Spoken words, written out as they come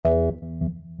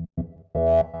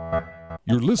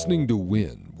You're listening to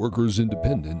WIN, Workers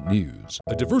Independent News,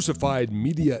 a diversified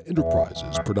media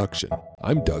enterprises production.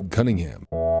 I'm Doug Cunningham.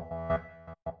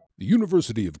 The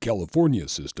University of California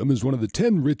system is one of the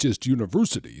 10 richest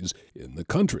universities in the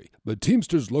country. But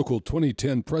Teamsters Local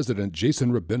 2010 President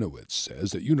Jason Rabinowitz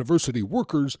says that university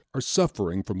workers are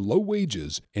suffering from low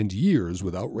wages and years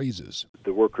without raises.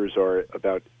 The workers are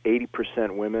about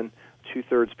 80% women,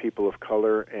 two-thirds people of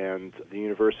color, and the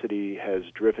university has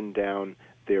driven down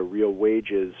their real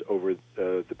wages over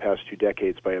the past 2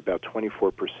 decades by about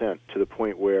 24%, to the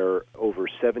point where over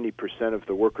 70% of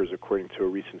the workers, according to a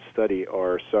recent study,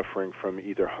 are suffering from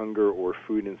either hunger or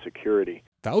food insecurity.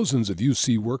 Thousands of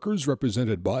UC workers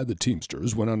represented by the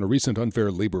Teamsters went on a recent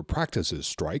unfair labor practices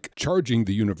strike, charging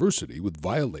the university with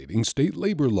violating state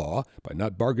labor law by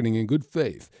not bargaining in good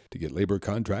faith to get labor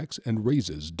contracts and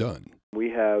raises done. We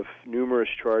have numerous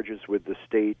charges with the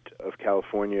state of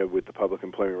California, with the Public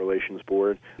Employment Relations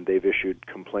Board. They've issued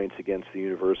complaints against the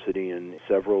university in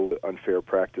several unfair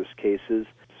practice cases.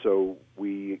 So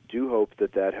we do hope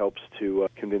that helps to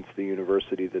convince the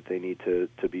university that they need to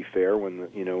be fair when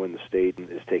the state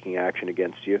is taking action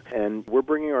against you. And we're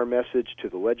bringing our message to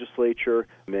the legislature.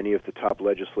 Many of the top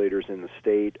legislators in the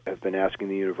state have been asking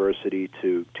the university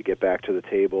to get back to the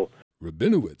table.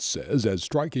 Rabinowitz says as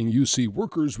striking UC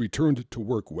workers returned to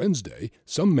work Wednesday,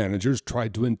 some managers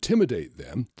tried to intimidate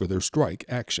them for their strike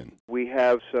action. We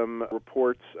have some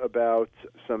reports about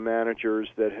some managers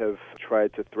that have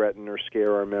tried to threaten or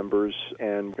scare our members,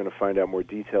 and we're going to find out more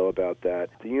detail about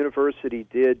that. The university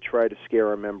did try to scare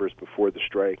our members before the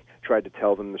strike, tried to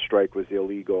tell them the strike was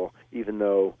illegal, even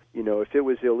though, if it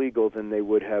was illegal, then they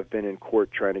would have been in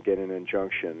court trying to get an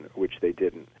injunction, which they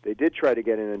didn't. They did try to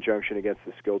get an injunction against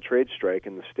the skilled trade strike,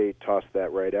 and the state tossed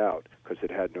that right out because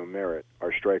it had no merit.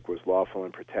 Our strike was lawful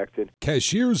and protected.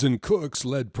 Cashiers and cooks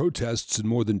led protests in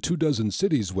more than 24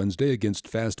 cities Wednesday against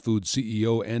fast food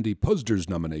CEO Andy Puzder's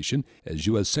nomination as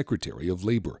U.S. Secretary of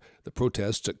Labor. The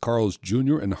protests at Carl's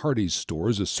Jr. and Hardees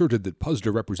stores asserted that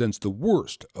Puzder represents the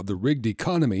worst of the rigged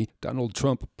economy Donald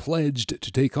Trump pledged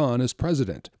to take on as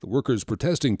president. The workers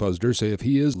protesting Puzder say if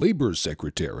he is Labor's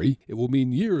secretary, it will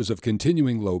mean years of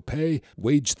continuing low pay,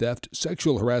 wage theft,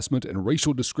 sexual harassment, and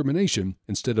racial discrimination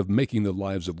instead of making the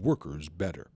lives of workers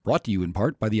better. Brought to you in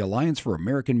part by the Alliance for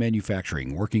American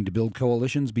Manufacturing, working to build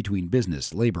coalitions between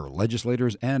business, labor,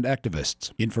 legislators, and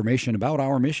activists. Information about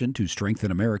our mission to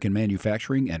strengthen American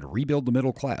manufacturing and rebuild the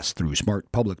middle class through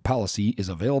smart public policy is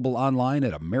available online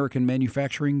at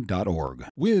americanmanufacturing.org.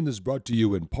 WIN is brought to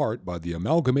you in part by the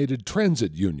Amalgamated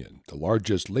Transit Union, the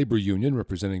largest labor union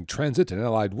representing transit and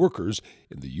allied workers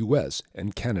in the U.S.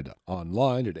 and Canada.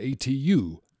 Online at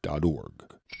atu.org.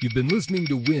 You've been listening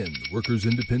to WIN, Workers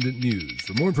Independent News.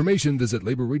 For more information, visit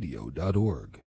laborradio.org.